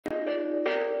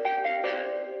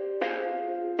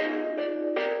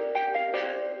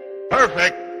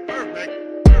Perfect. Perfect.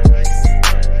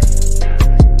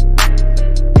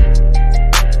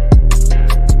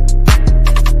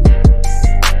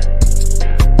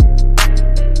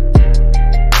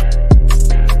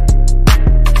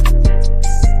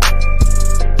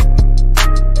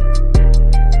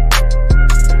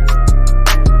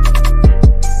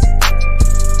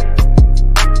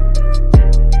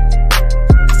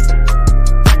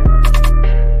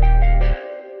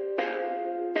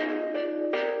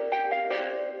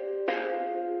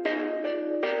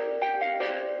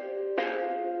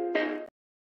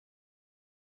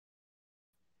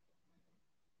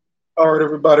 All right,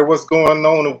 everybody, what's going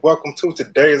on? And welcome to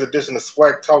today's edition of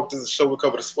SWAC Talk. This is a show we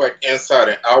cover the SWAC inside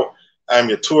and out. I'm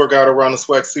your tour guide around the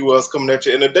SWAC, see what's coming at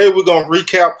you. And today we're going to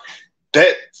recap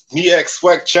that MEAC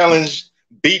SWAC Challenge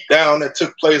beatdown that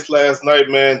took place last night,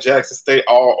 man. Jackson State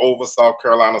all over South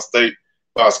Carolina State.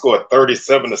 Scored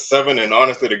 37-7, and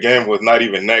honestly, the game was not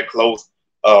even that close.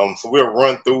 So we'll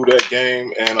run through that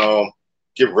game and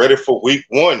get ready for week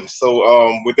one.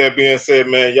 So with that being said,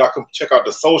 man, y'all can check out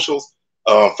the socials.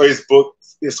 Facebook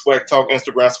is SWAC Talk,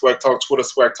 Instagram SWAC Talk, Twitter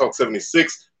SWAC Talk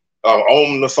 76.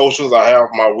 On the socials, I have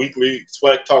my weekly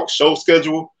SWAC Talk show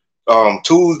schedule.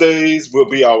 Tuesdays will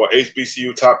be our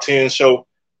HBCU Top 10 show,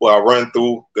 where I run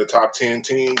through the top 10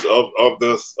 teams of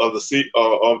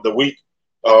the week.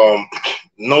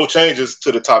 No changes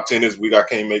to the top 10 this week. I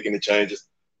can't make any changes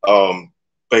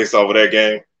based off of that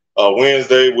game.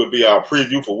 Wednesday will be our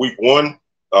preview for week one.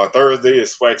 Thursday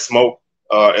is SWAC Smoke.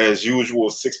 As usual,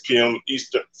 6 p.m.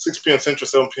 Eastern, 6 p.m. Central,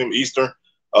 7 p.m. Eastern,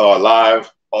 live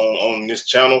on this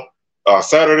channel.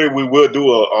 Saturday we will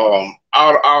do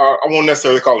I won't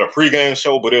necessarily call it a pregame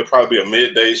show, but it'll probably be a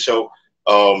midday show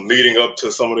leading up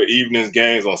to some of the evening's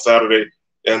games on Saturday.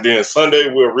 And then Sunday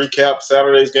we'll recap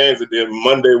Saturday's games, and then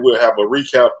Monday we'll have a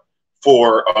recap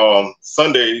for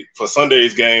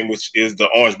Sunday's game, which is the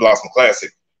Orange Blossom Classic.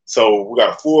 So we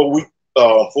got a full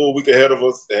week ahead of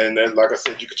us, and then, like I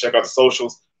said, you can check out the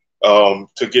socials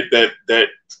to get that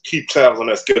keep tabs on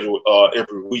that schedule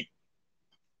every week.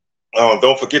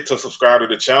 Don't forget to subscribe to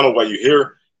the channel while you're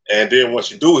here, and then once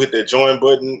you do, hit that join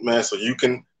button, man, so you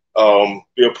can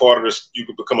be a part of this. You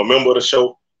can become a member of the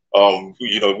show.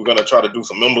 We're gonna try to do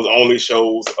some members only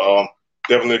shows.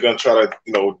 Definitely gonna try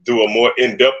to do a more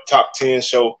in-depth top 10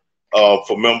 show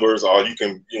for members, or you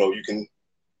can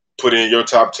put in your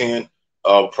top 10.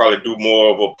 Probably do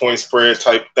more of a point spread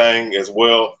type thing as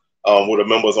well, with a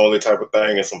members only type of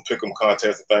thing, and some pick'em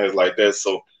contests and things like that.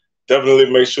 So definitely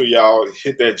make sure y'all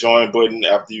hit that join button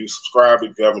after you subscribe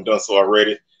if you haven't done so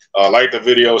already. Like the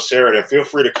video, share it, and feel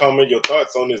free to comment your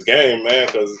thoughts on this game, man,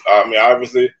 because I mean,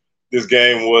 obviously this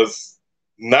game was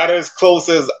not as close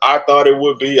as I thought it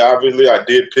would be. Obviously, I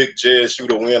did pick JSU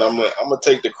to win. I'm gonna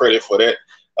take the credit for that.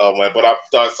 But I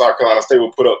thought South Carolina State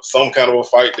would put up some kind of a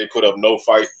fight. They put up no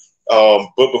fight.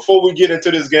 But before we get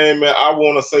into this game, man, I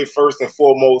want to say first and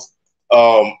foremost,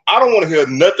 I don't want to hear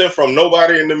nothing from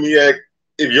nobody in the MEAC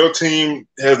if your team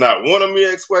has not won a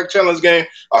MEAC SWAC Challenge game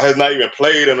or has not even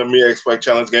played in a MEAC SWAC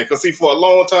Challenge game. Because, see, for a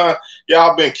long time,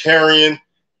 y'all been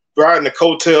riding the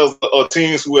coattails of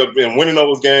teams who have been winning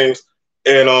those games,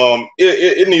 and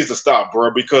it needs to stop,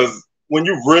 bro, because when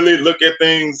you really look at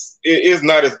things, it's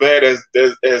not as bad as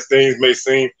things may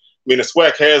seem. I mean, the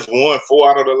SWAC has won 4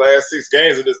 out of the last 6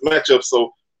 games in this matchup,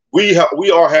 so we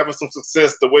are having some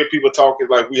success. The way people talk is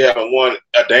like we haven't won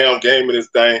a damn game in this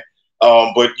thing.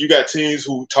 But you got teams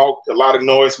who talk a lot of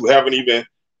noise, who haven't even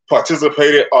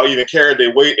participated or even carried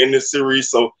their weight in this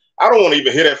series. So I don't want to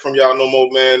even hear that from y'all no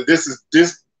more, man.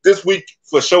 This week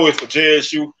for sure is for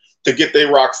JSU to get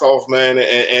their rocks off, man,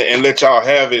 and let y'all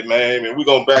have it, man. And we're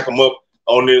gonna back them up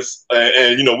on this,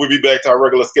 and we'll be back to our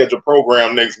regular scheduled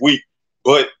program next week.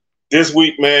 But this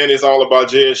week, man, it's all about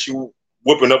JSU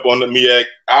whooping up on the MEAC.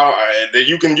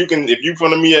 You can if you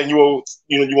from the MEAC, you want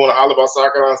to holler about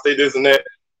South Carolina State, this and that.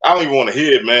 I don't even want to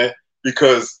hear it, man,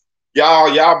 because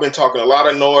y'all been talking a lot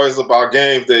of noise about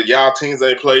games that y'all teams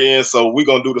ain't play in. So we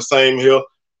gonna do the same here,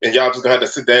 and y'all just gonna have to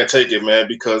sit there and take it, man,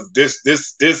 because this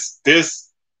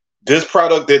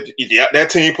product that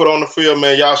team put on the field,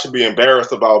 man, y'all should be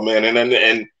embarrassed about, man.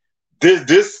 And this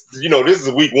is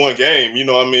a week one game. You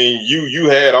know what I mean? You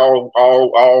had all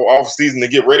off season to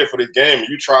get ready for this game.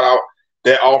 You tried out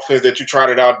that offense that you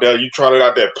tried it out there. You tried it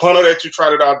out that punter that you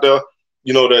tried it out there.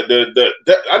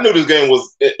 I knew this game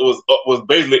was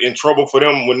basically in trouble for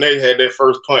them when they had their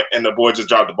first punt and the boy just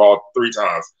dropped the ball 3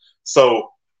 times. So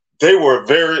they were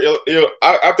very ill.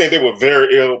 I think they were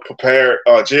very ill prepared.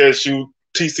 JSU,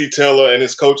 TC Taylor and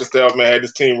his coaching staff, man, had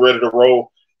this team ready to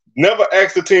roll. Never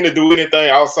asked the team to do anything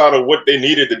outside of what they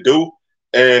needed to do.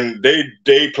 and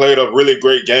they played a really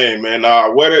great game, man.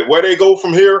 Where they go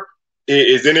from here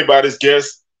is anybody's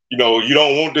guess. You know, you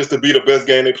don't want this to be the best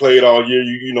game they played all year.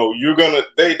 You know, you're gonna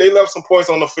they left some points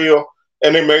on the field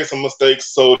and they made some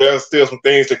mistakes, so there's still some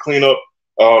things to clean up.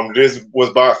 This was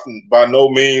by no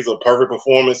means a perfect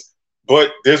performance,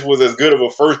 but this was as good of a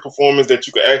first performance that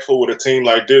you could ask for with a team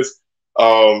like this.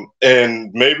 And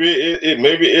maybe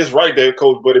it's right that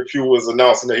Coach Buddy Pugh was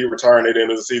announcing that he retiring at the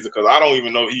end of the season, because I don't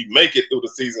even know he'd make it through the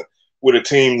season with a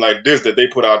team like this that they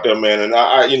put out there, man. And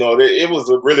I you know, it was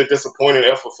a really disappointing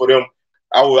effort for them.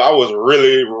 I was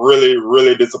really, really,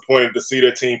 really disappointed to see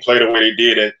their team play the way they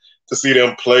did, and to see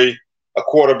them play a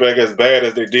quarterback as bad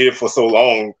as they did for so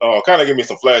long. Kind of give me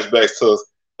some flashbacks to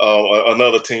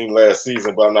another team last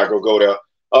season, but I'm not gonna go there.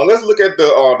 Let's look at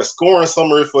the scoring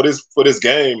summary for this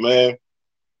game, man.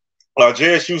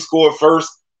 JSU scored first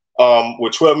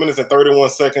with 12 minutes and 31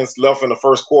 seconds left in the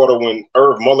first quarter when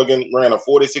Irv Mulligan ran a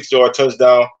 46-yard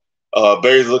touchdown.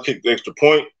 Baszler kicked the extra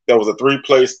point. That was a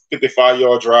 3-play,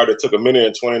 55-yard drive that took a minute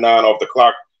and 29 off the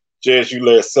clock. JSU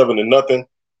led 7-0.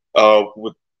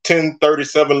 With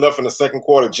 10:37 left in the second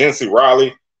quarter, Jency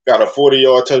Riley got a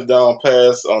 40-yard touchdown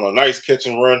pass on a nice catch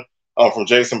and run from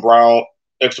Jason Brown.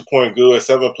 Extra point good,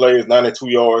 7 plays, 92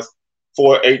 yards,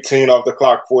 4:18 off the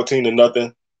clock,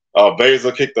 14-0.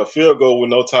 Baszler kicked a field goal with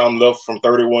no time left from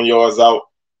 31 yards out.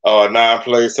 9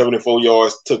 plays, 74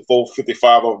 yards, took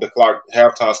 4:55 off the clock.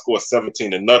 Halftime score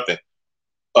 17-0.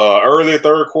 Early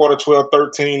third quarter,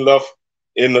 12:13 left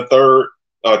in the third.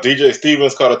 DJ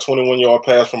Stevens caught a 21-yard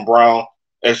pass from Brown.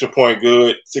 Extra point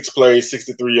good, 6 plays,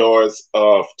 63 yards,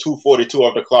 2:42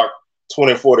 off the clock,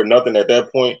 24-0 at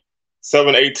that point.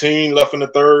 7:18 left in the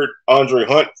third. Andre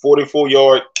Hunt,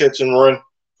 44-yard catch and run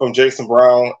from Jason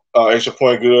Brown. Extra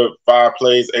point good, 5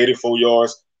 plays, 84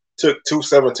 yards. Took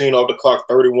 2:17 off the clock,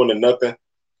 31-0.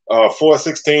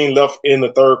 4:16 left in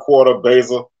the third quarter.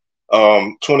 Baszler,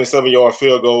 27-yard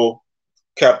field goal,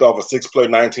 capped off a 6-play,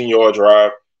 19-yard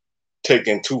drive,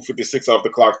 taking 2:56 off the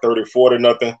clock,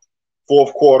 34-0.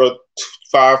 Fourth quarter,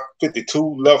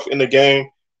 5:52 left in the game.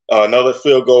 Another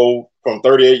field goal from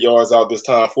 38 yards out this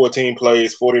time, 14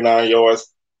 plays, 49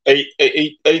 yards,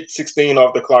 8:16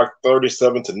 off the clock,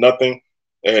 37-0.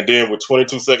 And then with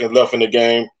 22 seconds left in the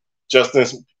game, Justin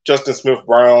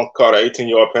Smith-Brown caught an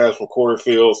 18-yard pass from Corey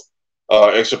Fields.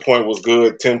 Extra point was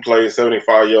good, 10 plays,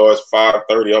 75 yards,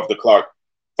 5:30 off the clock.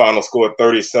 Final score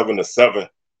 37-7.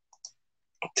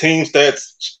 Team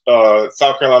stats,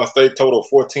 South Carolina State total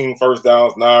 14 first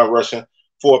downs, 9 rushing,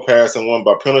 4 passing, 1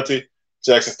 by penalty.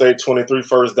 Jackson State 23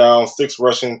 first downs, 6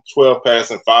 rushing, 12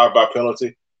 passing, 5 by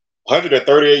penalty.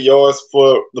 138 yards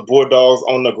for the Bulldogs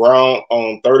on the ground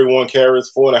on 31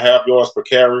 carries, 4.5 yards per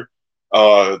carry.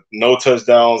 No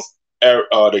touchdowns.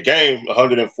 The game,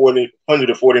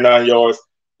 149 yards,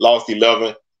 lost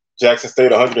 11. Jackson State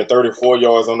 134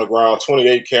 yards on the ground,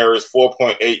 28 carries,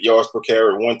 4.8 yards per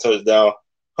carry, 1 touchdown.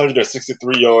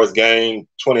 163 yards gained,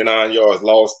 29 yards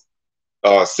lost.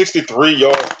 63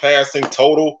 yards passing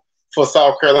total for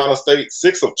South Carolina State,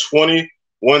 6 of 20,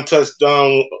 1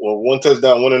 touchdown,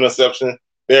 1 interception.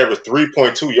 They averaged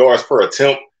 3.2 yards per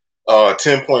attempt,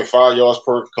 10.5 yards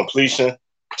per completion.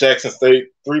 Jackson State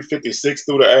 356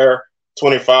 through the air,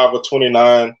 25 of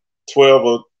 29,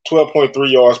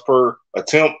 12.3 yards per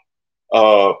attempt,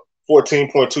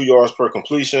 14.2 yards per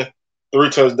completion, 3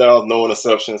 touchdowns, no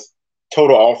interceptions.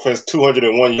 Total offense,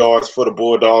 201 yards for the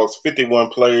Bulldogs, 51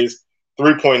 plays,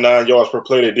 3.9 yards per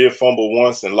play. They did fumble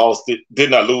once and lost it,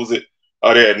 did not lose it.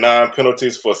 They had 9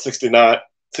 penalties for 69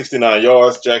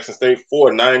 yards. Jackson State,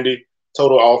 490.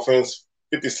 Total offense,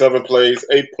 57 plays,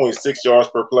 8.6 yards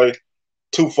per play.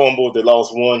 2 fumbles, they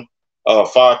lost 1.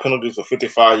 5 penalties for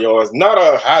 55 yards. Not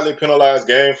a highly penalized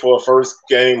game for a first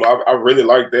game. I really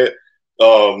like that.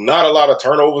 Not a lot of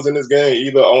turnovers in this game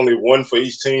either, only 1 for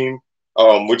each team.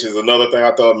 Which is another thing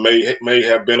I thought may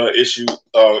have been an issue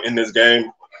in this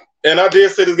game. And I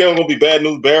did say this game was going to be bad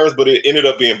news bears, but it ended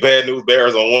up being bad news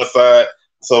bears on one side.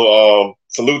 So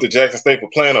salute to Jackson State for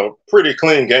playing a pretty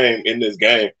clean game in this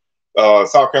game.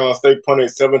 South Carolina State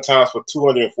punted 7 times for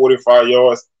 245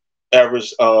 yards,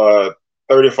 average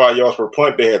 35 yards per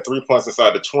punt. They had 3 punts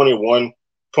inside the 20. 1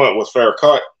 punt was fair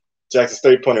caught. Jackson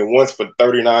State punted once for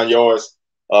 39 yards.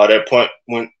 That punt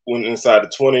went inside the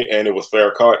 20, and it was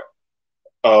fair caught.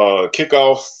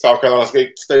 Kickoff, South Carolina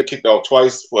State kicked off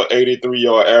twice for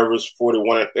 83-yard average,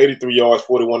 83 yards,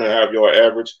 41.5-yard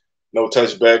average, no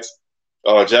touchbacks.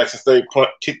 Jackson State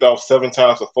kicked off 7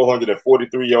 times for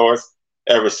 443 yards,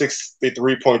 average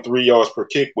 63.3 yards per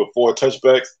kick with 4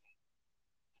 touchbacks.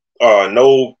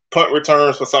 No punt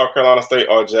returns for South Carolina State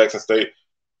or Jackson State.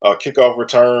 Kickoff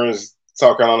returns,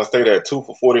 South Carolina State had 2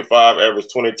 for 45, average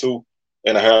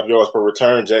 22.5 yards per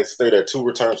return. Jackson State had 2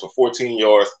 returns for 14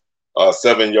 yards,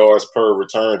 7 yards per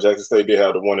return. Jackson State did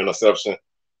have the 1 interception.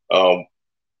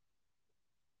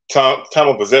 Time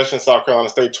of possession, South Carolina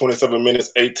State 27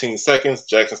 minutes, 18 seconds.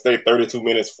 Jackson State 32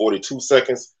 minutes, 42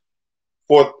 seconds.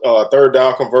 Third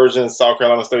down conversion, South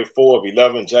Carolina State 4 of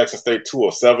 11. Jackson State 2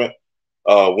 of 7.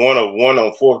 1 of 1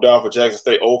 on 4th down for Jackson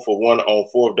State, 0 for 1 on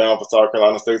 4th down for South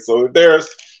Carolina State. So if there's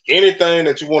anything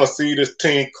that you want to see this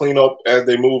team clean up as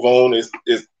they move on, is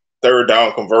third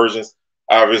down conversions.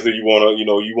 Obviously, you want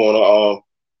to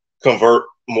convert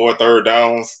more third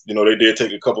downs. They did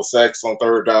take a couple sacks on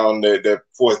third down that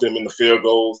forced them into field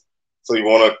goals. So you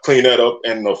want to clean that up.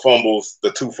 And the fumbles,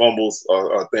 the 2 fumbles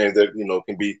are things that,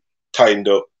 can be tightened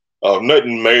up.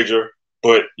 Nothing major,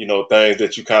 but, things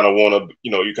that you kind of want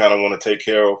to take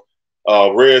care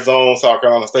of. Red zone, South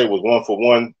Carolina State was 1 for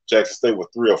 1. Jackson State was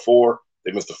 3 of 4.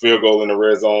 They missed a field goal in the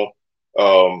red zone.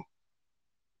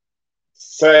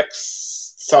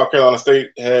 Sacks, South Carolina State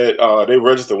had, they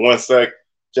registered 1 sack.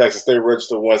 Jackson State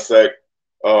registered 1 sack.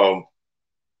 1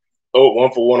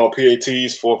 for 1 on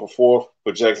PATs, 4 for 4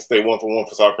 for Jackson State, 1 for 1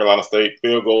 for South Carolina State.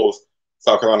 Field goals,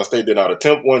 South Carolina State did not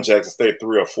attempt 1. Jackson State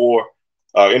 3 of 4.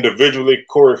 Individually,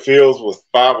 Corey Fields was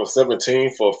 5 of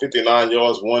 17 for 59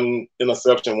 yards, 1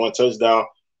 interception, 1 touchdown.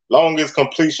 Longest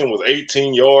completion was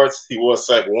 18 yards. He was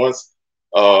sacked once.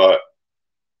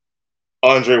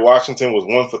 Andre Washington was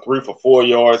 1 for 3 for 4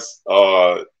 yards.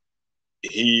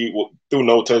 He threw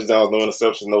no touchdowns, no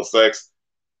interceptions, no sacks.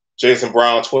 Jason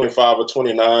Brown, 25 of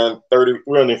 29,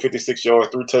 356 yards,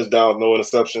 3 touchdowns, no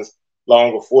interceptions.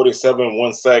 Long of 47,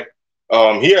 1 sack.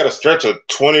 He had a stretch of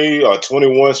 20 or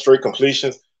 21 straight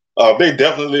completions. They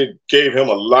definitely gave him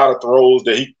a lot of throws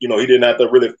that he didn't have to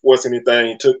really force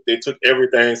anything. They took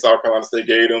everything South Carolina State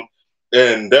gave him,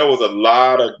 and there was a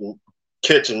lot of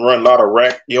catch and run, a lot of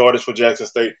rack yardage for Jackson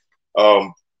State.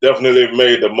 Definitely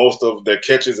made the most of their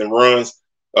catches and runs.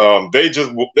 They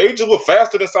just were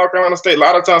faster than South Carolina State. A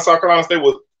lot of times South Carolina State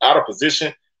was out of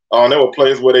position. There were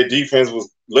plays where their defense was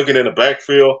looking in the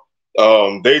backfield.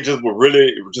 They just were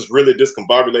really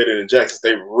discombobulated, and Jackson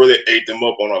State really ate them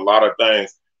up on a lot of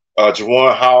things.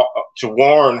 Jawarn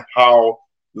Howell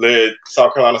led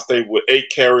South Carolina State with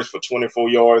 8 carries for 24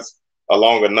 yards,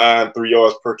 along with 9, 3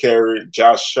 yards per carry.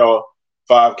 Josh Shaw,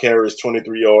 5 carries,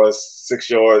 23 yards, 6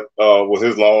 yards was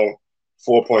his long,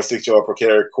 4.6 yards per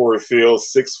carry. Corey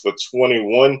Fields, 6 for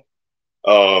 21,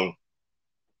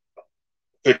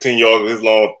 15 yards was his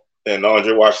long, and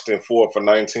Andre Washington, 4 for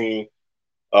 19.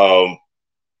 4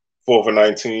 for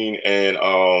 19, and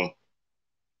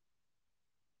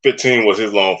 15 was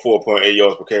his long, 4.8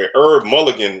 yards per carry. Herb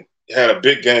Mulligan had a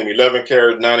big game, 11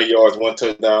 carries, 90 yards, 1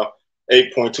 touchdown,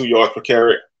 8.2 yards per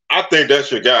carry. I think that's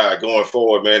your guy going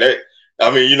forward, man.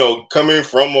 Coming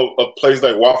from a place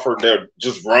like Wofford that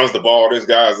just runs the ball, this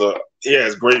guy's he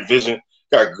has great vision,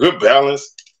 got good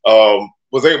balance,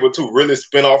 was able to really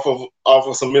spin off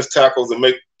of some missed tackles and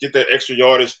get that extra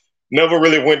yardage. Never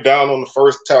really went down on the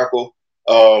first tackle.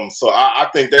 So I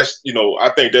think that's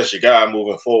your guy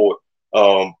moving forward.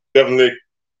 Definitely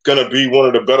going to be one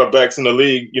of the better backs in the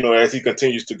league, as he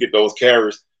continues to get those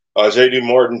carries. J.D.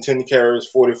 Martin, 10 carries,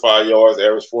 45 yards,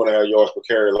 average 4.5 yards per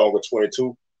carry, along with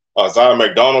 22. Zion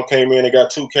McDonald came in and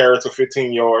got 2 carries for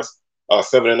 15 yards,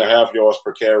 7.5 yards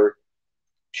per carry.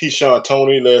 Keyshawn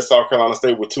Toney led South Carolina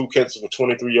State with 2 catches for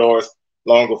 23 yards,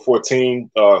 along with 14.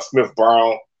 Smith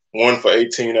Brown, 1 for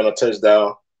 18 and a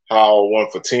touchdown. Howell,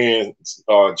 1 for 10.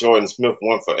 Jordan Smith,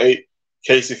 1 for 8.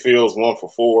 Casey Fields, 1 for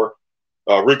 4.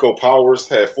 Rico Powers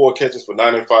had 4 catches for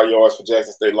 95 yards for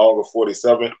Jackson State, long of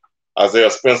 47. Isaiah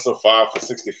Spencer, 5 for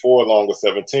 64, long of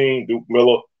 17. Duke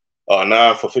Miller,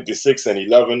 9 for 56 and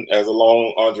 11 as a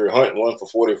long. Andre Hunt, 1 for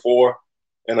 44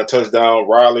 and a touchdown.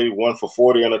 Riley, 1 for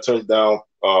 40 and a touchdown.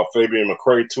 Fabian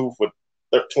McCray, 2 for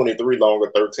 23, long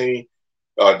of 13.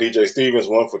 DJ Stevens,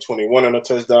 1 for 21 and a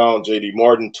touchdown. J.D.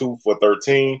 Martin, 2 for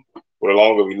 13 with a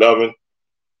long of 11.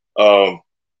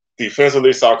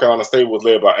 Defensively, South Carolina State was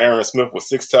led by Aaron Smith with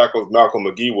 6 tackles, Malcolm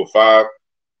McGee with 5,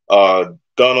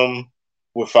 Dunham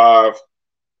with 5,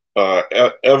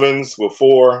 Evans with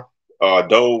 4,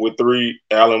 Doe with 3,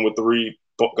 Allen with 3,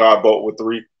 Godbolt with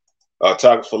 3.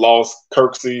 Tackles for loss,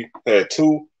 Kirksey had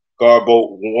 2,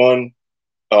 Godbolt 1,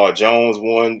 Jones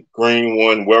 1, Green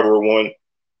 1, Weber 1.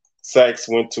 Sacks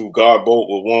went to Godbolt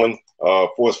with 1,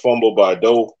 forced fumble by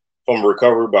Doe, fumble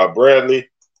recovery by Bradley,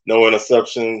 no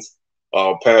interceptions,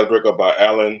 pass breakup by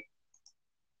Allen,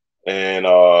 and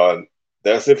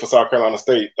that's it for South Carolina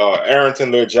State.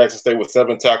 Arrington led Jackson State with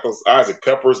 7 tackles. Isaac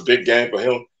Peppers, big game for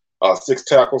him, 6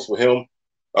 tackles for him.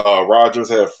 Rogers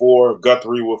had 4,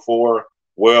 Guthrie with 4,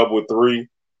 Webb with 3,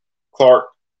 Clark,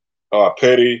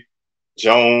 Petty,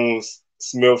 Jones,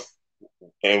 Smith,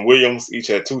 and Williams each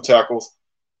had 2 tackles.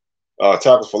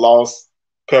 Tackles for loss,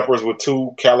 Peppers with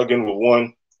 2, Callaghan with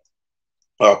 1.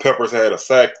 Peppers had a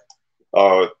sack.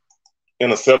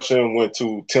 Interception went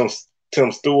to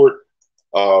Tim Stewart.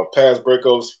 Pass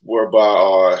breakups were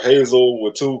by Hazel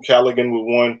with 2, Callaghan with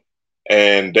 1,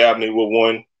 and Dabney with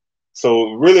 1.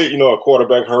 So really, a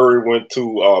quarterback hurry went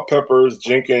to Peppers,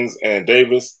 Jenkins, and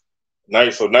Davis.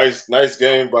 Nice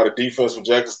game by the defense from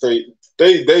Jackson State.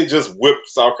 They just whipped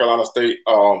South Carolina State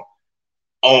on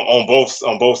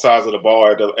both sides of the ball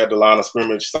at the line of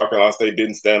scrimmage. South Carolina State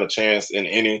didn't stand a chance in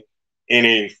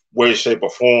any way, shape, or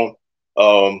form.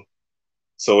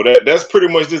 So that's pretty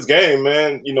much this game,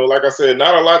 man. Like I said,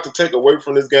 not a lot to take away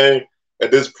from this game.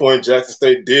 At this point, Jackson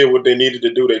State did what they needed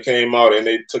to do. They came out and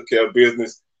they took care of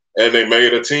business, and they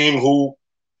made a team who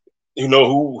a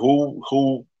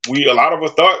lot of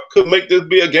us thought could make this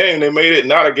be a game. They made it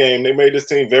not a game. They made this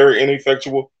team very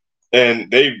ineffectual, and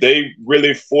they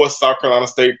really forced South Carolina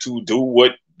State to do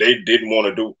what they didn't want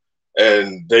to do,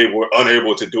 and they were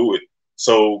unable to do it.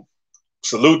 So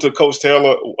salute to Coach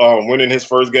Taylor winning his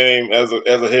first game as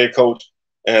a head coach,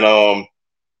 and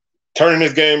turning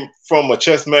this game from a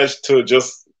chess match to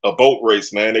just a boat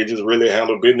race, man. They just really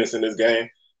handled business in this game,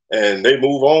 and they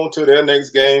move on to their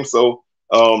next game. So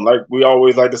like we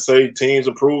always like to say, teams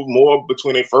improve more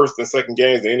between their first and second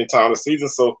games than any time of the season.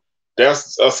 So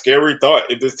that's a scary thought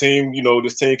if this team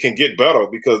can get better,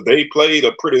 because they played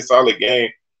a pretty solid game.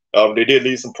 They did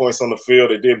leave some points on the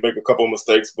field. They did make a couple of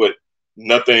mistakes, but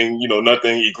nothing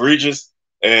egregious,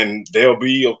 and they'll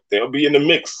be in the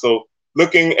mix. So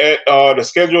looking at the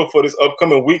schedule for this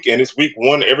upcoming weekend, it's week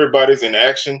 1. Everybody's in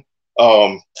action.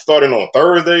 Starting on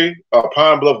Thursday,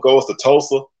 Pine Bluff goes to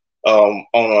Tulsa on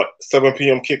a 7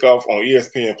 p.m. kickoff on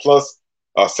ESPN Plus.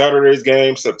 Saturday's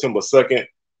game, September 2nd,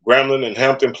 Grambling and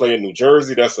Hampton play in New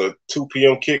Jersey. That's a 2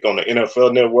 p.m. kick on the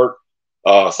NFL Network.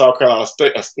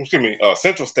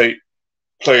 Central State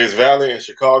plays Valley in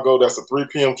Chicago. That's a 3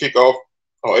 p.m. kickoff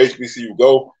on HBCU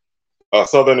Go.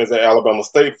 Southern is at Alabama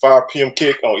State, 5 p.m.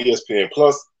 kick on ESPN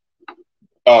Plus.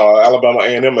 Alabama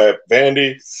A&M at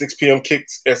Vandy, 6 p.m. kick,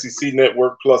 SEC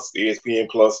Network Plus, ESPN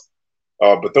Plus.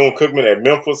 Bethune-Cookman at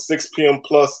Memphis, 6 p.m.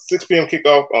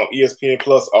 kickoff on ESPN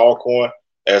Plus. Alcorn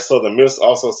at Southern Miss,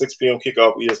 also 6 p.m.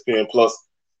 kickoff, ESPN Plus.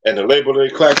 And the Labor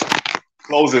Day Classic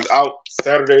closes out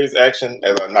Saturday's action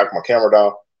as I knock my camera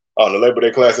down. The Labor Day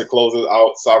Classic closes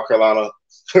out South Carolina.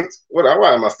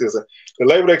 Why am I still saying? The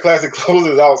Labor Day Classic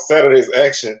closes out Saturday's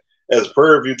action as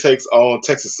Prairie View takes on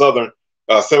Texas Southern,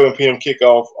 7 p.m.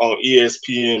 kickoff on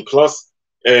ESPN Plus.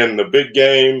 And the big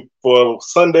game for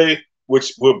Sunday,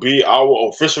 which will be our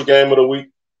official game of the week,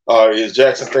 is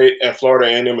Jackson State and Florida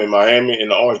A&M in Miami in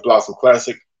the Orange Blossom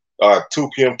Classic, 2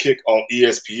 p.m. kick on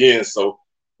ESPN. So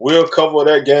we'll cover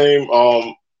that game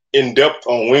in depth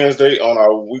on Wednesday on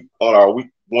our week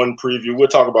 1 preview. We'll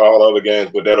talk about all other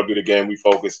games, but that'll be the game we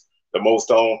focus the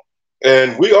most on.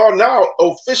 And we are now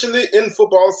officially in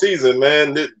football season,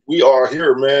 man. We are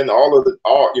here, man.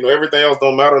 Everything else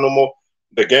don't matter no more.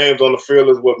 The games on the field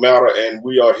is what matter, and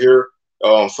we are here.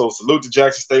 So salute to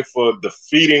Jackson State for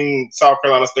defeating South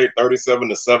Carolina State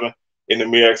 37-7 in the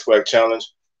MEAC SWAC Challenge,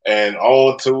 and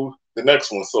on to the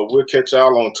next one. So we'll catch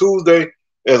y'all on Tuesday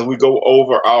as we go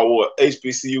over our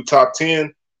HBCU top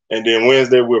 10. And then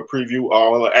Wednesday, we'll preview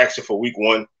all the action for week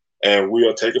 1, and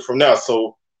we'll take it from now.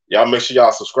 So y'all make sure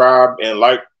y'all subscribe and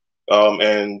like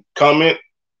and comment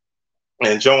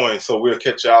and join. So we'll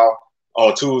catch y'all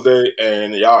on Tuesday,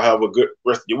 and y'all have a good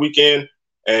rest of your weekend,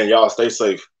 and y'all stay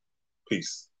safe.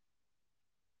 Peace.